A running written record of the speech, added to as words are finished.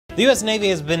The U.S. Navy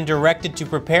has been directed to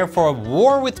prepare for a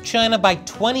war with China by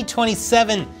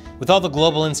 2027. With all the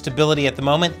global instability at the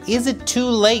moment, is it too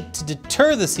late to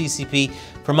deter the CCP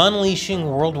from unleashing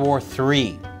World War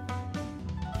III?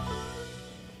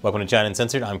 Welcome to China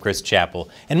Uncensored. I'm Chris Chappell.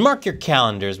 And mark your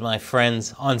calendars, my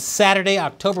friends. On Saturday,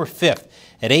 October 5th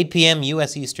at 8 p.m.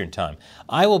 U.S. Eastern Time,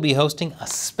 I will be hosting a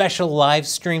special live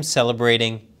stream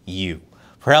celebrating you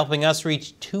for helping us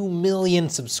reach 2 million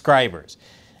subscribers.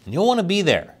 And you'll want to be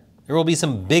there. There will be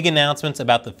some big announcements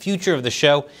about the future of the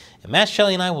show, and Matt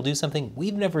Shelley and I will do something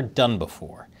we've never done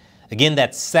before. Again,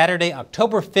 that's Saturday,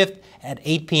 October 5th at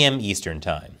 8 p.m. Eastern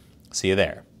Time. See you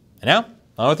there. And now,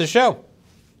 on with the show.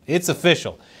 It's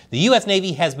official. The U.S.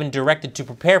 Navy has been directed to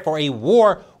prepare for a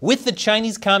war with the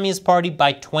Chinese Communist Party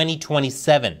by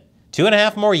 2027.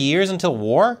 2.5 more years until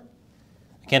war?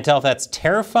 I can't tell if that's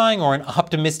terrifying or an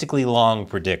optimistically long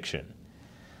prediction.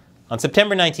 On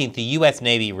September 19th, the U.S.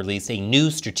 Navy released a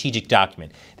new strategic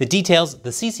document that details the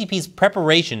CCP's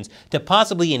preparations to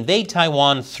possibly invade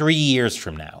Taiwan 3 years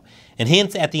from now, and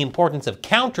hints at the importance of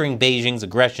countering Beijing's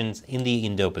aggressions in the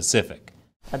Indo-Pacific.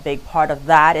 A big part of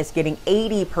that is getting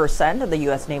 80% of the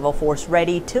U.S. naval force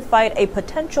ready to fight a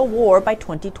potential war by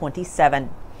 2027.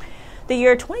 The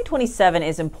year 2027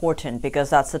 is important because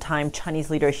that's the time Chinese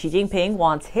leader Xi Jinping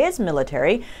wants his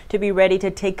military to be ready to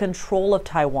take control of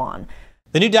Taiwan.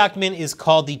 The new document is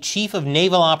called the Chief of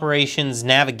Naval Operations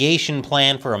Navigation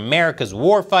Plan for America's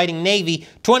Warfighting Navy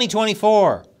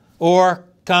 2024, or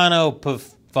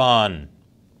CONOPFON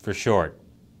for short,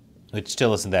 which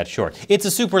still isn't that short. It's a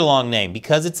super long name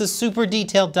because it's a super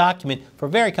detailed document for a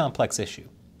very complex issue.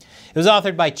 It was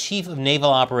authored by Chief of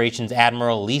Naval Operations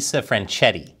Admiral Lisa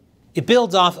Franchetti. It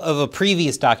builds off of a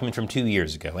previous document from 2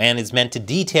 years ago and is meant to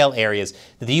detail areas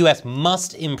that the U.S.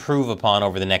 must improve upon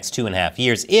over the next 2.5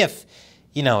 years if,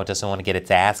 it doesn't want to get its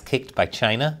ass kicked by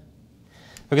China.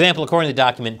 For example, according to the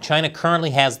document, China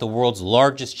currently has the world's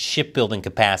largest shipbuilding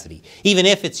capacity, even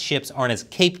if its ships aren't as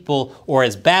capable or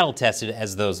as battle-tested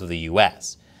as those of the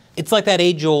U.S. It's like that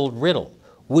age-old riddle.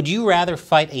 Would you rather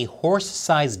fight a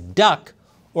horse-sized duck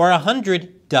or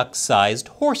 100 duck-sized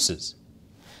horses?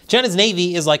 China's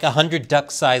Navy is like 100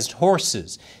 duck-sized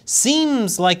horses.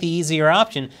 Seems like the easier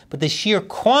option, but the sheer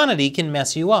quantity can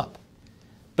mess you up.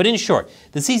 But in short,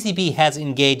 the CCP has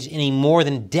engaged in a more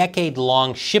than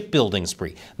decade-long shipbuilding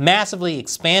spree, massively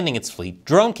expanding its fleet,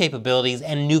 drone capabilities,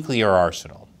 and nuclear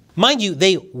arsenal. Mind you,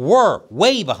 they were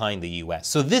way behind the US,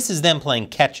 so this is them playing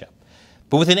catch-up.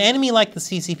 But with an enemy like the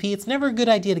CCP, it's never a good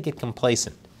idea to get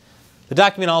complacent. The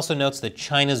document also notes that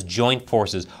China's joint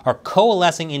forces are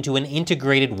coalescing into an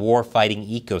integrated war-fighting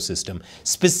ecosystem,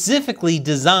 specifically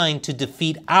designed to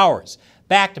defeat ours,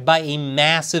 backed by a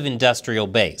massive industrial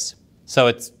base. So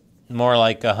it's more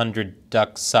like 100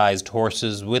 duck-sized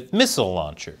horses with missile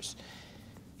launchers.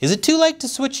 Is it too late to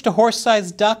switch to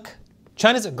horse-sized duck?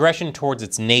 China's aggression towards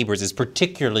its neighbors is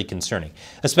particularly concerning,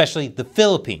 especially the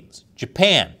Philippines,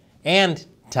 Japan, and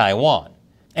Taiwan,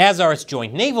 as are its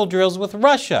joint naval drills with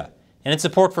Russia and its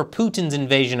support for Putin's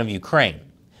invasion of Ukraine.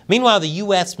 Meanwhile, the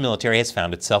U.S. military has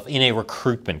found itself in a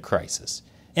recruitment crisis.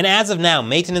 And as of now,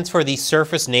 maintenance for the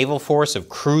surface naval force of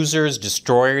cruisers,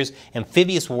 destroyers,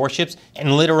 amphibious warships,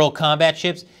 and littoral combat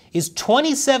ships is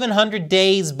 2,700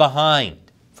 days behind.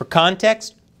 For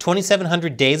context,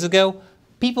 2,700 days ago,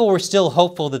 people were still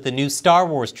hopeful that the new Star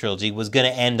Wars trilogy was going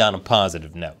to end on a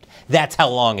positive note. That's how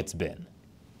long it's been.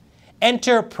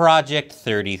 Enter Project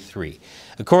 33.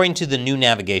 According to the new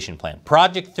navigation plan,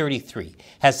 Project 33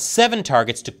 has 7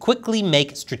 targets to quickly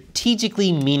make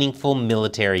strategically meaningful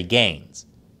military gains.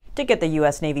 To get the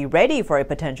U.S. Navy ready for a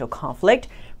potential conflict,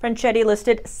 Franchetti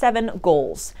listed 7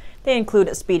 goals. They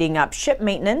include speeding up ship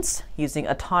maintenance, using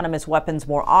autonomous weapons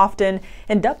more often,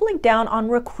 and doubling down on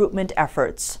recruitment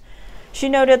efforts. She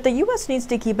noted the U.S. needs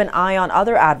to keep an eye on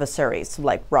other adversaries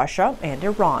like Russia and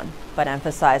Iran, but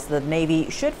emphasized the Navy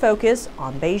should focus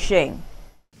on Beijing.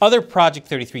 Other Project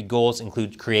 33 goals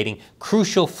include creating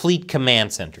crucial fleet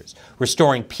command centers,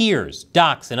 restoring piers,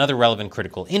 docks, and other relevant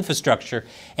critical infrastructure,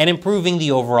 and improving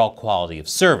the overall quality of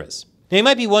service. Now, you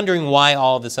might be wondering why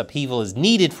all of this upheaval is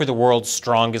needed for the world's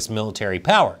strongest military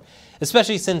power,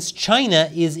 especially since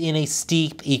China is in a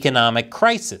steep economic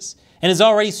crisis and is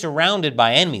already surrounded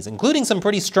by enemies, including some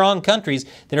pretty strong countries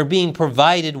that are being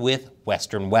provided with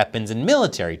Western weapons and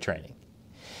military training.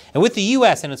 And with the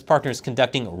U.S. and its partners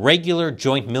conducting regular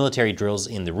joint military drills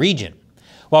in the region,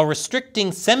 while restricting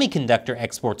semiconductor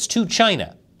exports to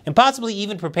China, and possibly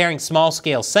even preparing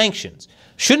small-scale sanctions,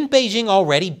 shouldn't Beijing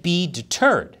already be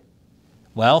deterred?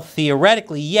 Well,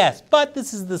 theoretically, yes, but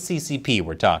this is the CCP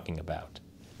we're talking about.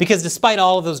 Because despite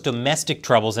all of those domestic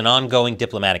troubles and ongoing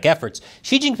diplomatic efforts,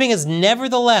 Xi Jinping has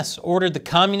nevertheless ordered the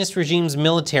communist regime's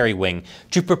military wing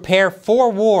to prepare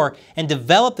for war and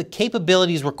develop the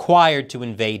capabilities required to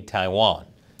invade Taiwan.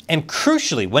 And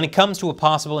crucially, when it comes to a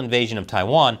possible invasion of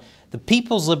Taiwan, the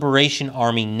People's Liberation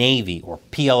Army Navy, or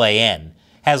PLAN,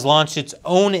 has launched its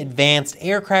own advanced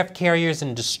aircraft carriers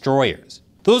and destroyers.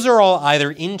 Those are all either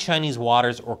in Chinese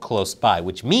waters or close by,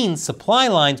 which means supply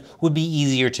lines would be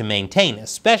easier to maintain,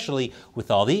 especially with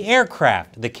all the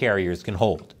aircraft the carriers can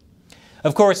hold.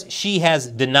 Of course, Xi has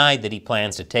denied that he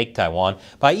plans to take Taiwan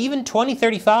by even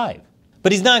 2035.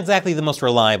 But he's not exactly the most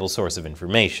reliable source of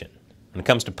information. When it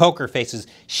comes to poker faces,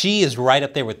 Xi is right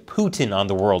up there with Putin on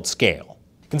the world scale.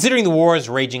 Considering the wars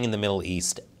raging in the Middle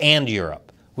East and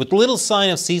Europe, with little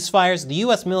sign of ceasefires, the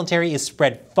US military is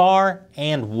spread far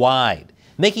and wide,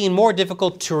 making it more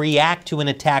difficult to react to an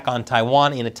attack on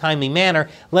Taiwan in a timely manner,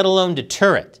 let alone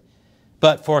deter it.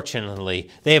 But fortunately,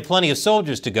 they have plenty of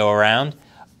soldiers to go around.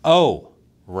 Oh,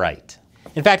 right.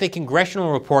 In fact, a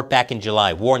congressional report back in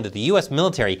July warned that the US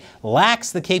military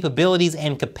lacks the capabilities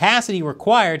and capacity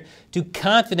required to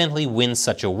confidently win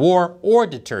such a war or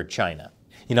deter China.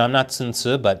 You know, I'm not Sun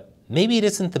Tzu, but maybe it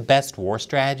isn't the best war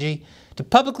strategy to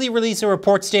publicly release a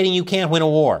report stating you can't win a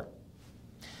war.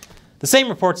 The same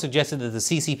report suggested that the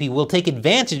CCP will take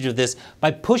advantage of this by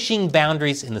pushing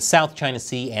boundaries in the South China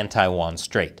Sea and Taiwan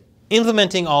Strait.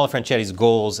 Implementing all of Franchetti's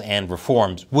goals and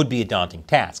reforms would be a daunting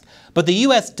task, but the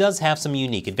US does have some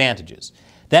unique advantages.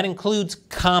 That includes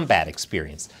combat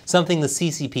experience, something the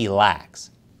CCP lacks.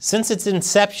 Since its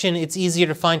inception, it's easier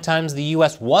to find times the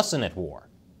US wasn't at war.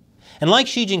 And like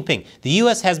Xi Jinping, the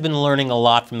US has been learning a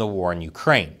lot from the war in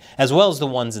Ukraine, as well as the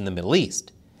ones in the Middle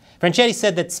East. Franchetti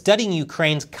said that studying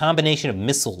Ukraine's combination of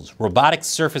missiles, robotic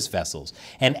surface vessels,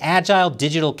 and agile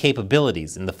digital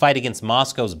capabilities in the fight against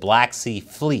Moscow's Black Sea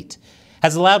fleet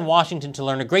has allowed Washington to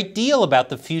learn a great deal about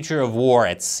the future of war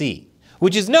at sea,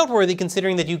 which is noteworthy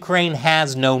considering that Ukraine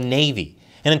has no navy,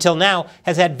 and until now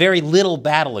has had very little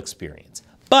battle experience.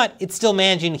 But it's still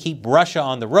managing to keep Russia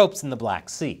on the ropes in the Black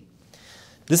Sea.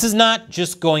 This is not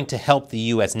just going to help the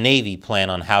US Navy plan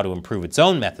on how to improve its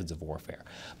own methods of warfare,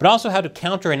 but also how to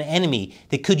counter an enemy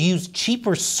that could use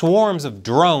cheaper swarms of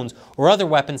drones or other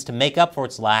weapons to make up for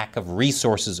its lack of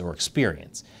resources or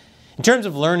experience. In terms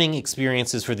of learning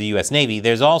experiences for the US Navy,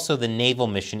 there's also the naval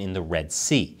mission in the Red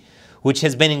Sea, which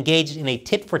has been engaged in a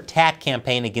tit-for-tat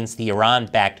campaign against the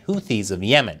Iran-backed Houthis of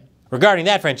Yemen. Regarding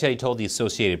that, Franchetti told the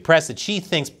Associated Press that she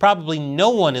thinks probably no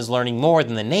one is learning more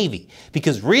than the Navy,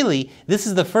 because really, this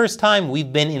is the first time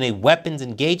we've been in a weapons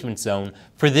engagement zone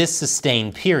for this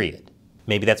sustained period.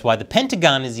 Maybe that's why the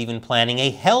Pentagon is even planning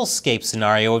a hellscape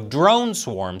scenario of drone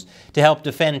swarms to help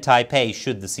defend Taipei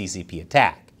should the CCP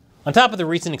attack. On top of the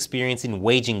recent experience in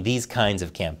waging these kinds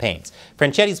of campaigns,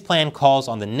 Franchetti's plan calls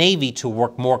on the Navy to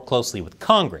work more closely with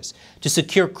Congress to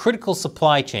secure critical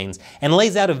supply chains and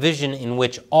lays out a vision in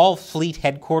which all fleet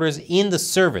headquarters in the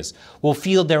service will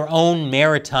field their own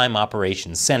maritime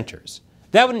operations centers.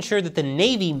 That would ensure that the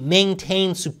Navy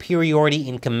maintains superiority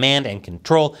in command and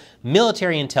control,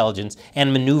 military intelligence,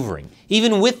 and maneuvering,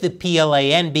 even with the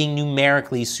PLAN being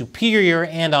numerically superior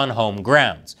and on home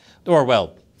grounds, or,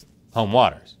 well, home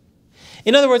waters.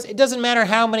 In other words, it doesn't matter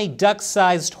how many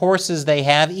duck-sized horses they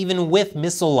have, even with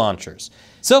missile launchers.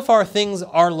 So far, things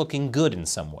are looking good in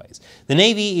some ways. The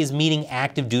Navy is meeting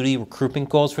active duty recruitment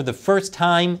goals for the first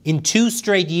time in 2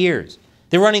 straight years.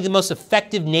 They're running the most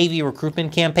effective Navy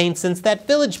recruitment campaign since that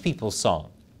Village People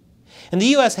song. And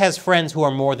the US has friends who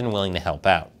are more than willing to help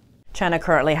out. China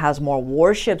currently has more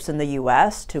warships in the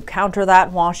U.S. To counter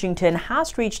that, Washington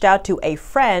has reached out to a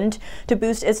friend to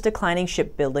boost its declining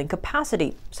shipbuilding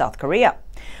capacity, South Korea.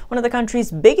 One of the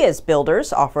country's biggest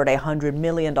builders offered a $100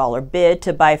 million bid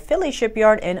to buy Philly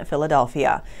Shipyard in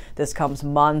Philadelphia. This comes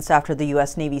months after the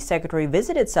U.S. Navy Secretary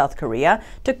visited South Korea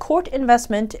to court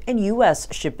investment in U.S.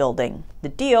 shipbuilding. The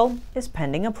deal is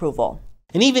pending approval.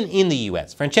 And even in the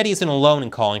U.S., Franchetti isn't alone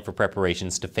in calling for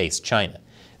preparations to face China.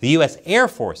 The U.S. Air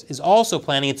Force is also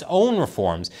planning its own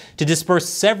reforms to disperse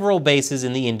several bases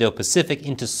in the Indo-Pacific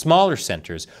into smaller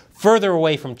centers further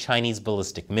away from Chinese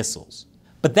ballistic missiles.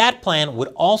 But that plan would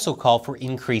also call for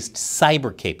increased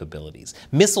cyber capabilities,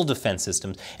 missile defense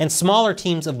systems, and smaller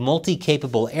teams of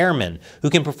multi-capable airmen who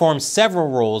can perform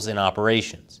several roles in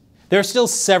operations. There are still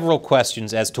several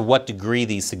questions as to what degree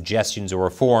these suggestions or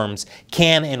reforms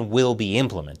can and will be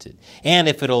implemented, and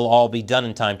if it'll all be done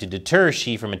in time to deter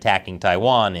Xi from attacking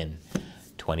Taiwan in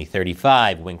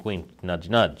 2035, wink wink, nudge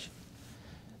nudge.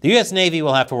 The US Navy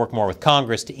will have to work more with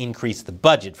Congress to increase the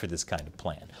budget for this kind of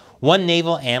plan. One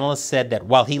naval analyst said that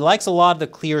while he likes a lot of the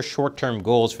clear short-term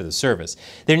goals for the service,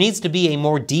 there needs to be a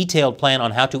more detailed plan on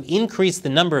how to increase the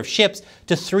number of ships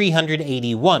to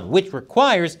 381, which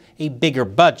requires a bigger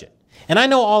budget. And I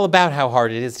know all about how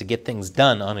hard it is to get things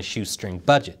done on a shoestring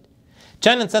budget.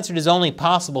 China Uncensored is only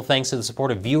possible thanks to the support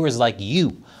of viewers like you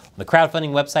on the crowdfunding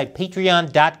website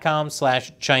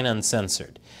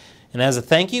patreon.com/ChinaUncensored. And as a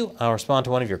thank you, I'll respond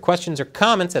to one of your questions or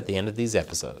comments at the end of these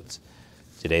episodes.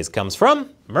 Today's comes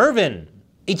from Mervin.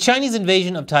 A Chinese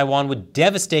invasion of Taiwan would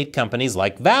devastate companies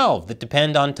like Valve that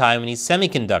depend on Taiwanese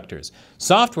semiconductors,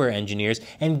 software engineers,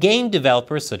 and game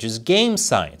developers such as Game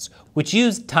Science, which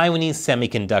use Taiwanese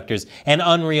semiconductors and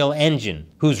Unreal Engine,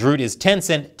 whose root is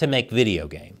Tencent, to make video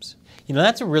games. You know,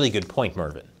 that's a really good point,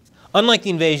 Mervin. Unlike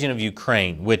the invasion of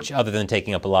Ukraine, which, other than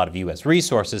taking up a lot of US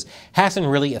resources, hasn't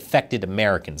really affected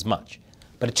Americans much.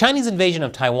 But a Chinese invasion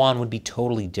of Taiwan would be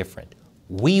totally different.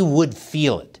 We would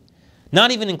feel it.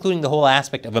 Not even including the whole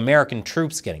aspect of American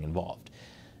troops getting involved.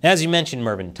 As you mentioned,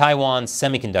 Mervin, Taiwan's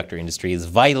semiconductor industry is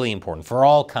vitally important for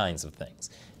all kinds of things.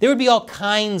 There would be all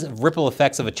kinds of ripple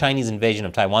effects of a Chinese invasion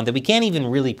of Taiwan that we can't even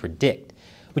really predict,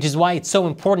 which is why it's so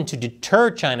important to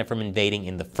deter China from invading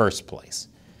in the first place.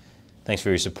 Thanks for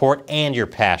your support and your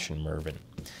passion, Mervin.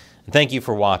 And thank you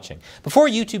for watching. Before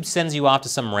YouTube sends you off to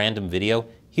some random video,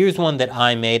 here's one that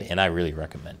I made and I really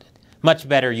recommend it. Much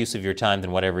better use of your time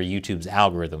than whatever YouTube's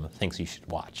algorithm thinks you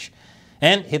should watch.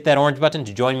 And hit that orange button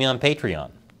to join me on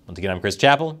Patreon. Once again, I'm Chris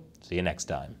Chappell. See you next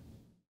time.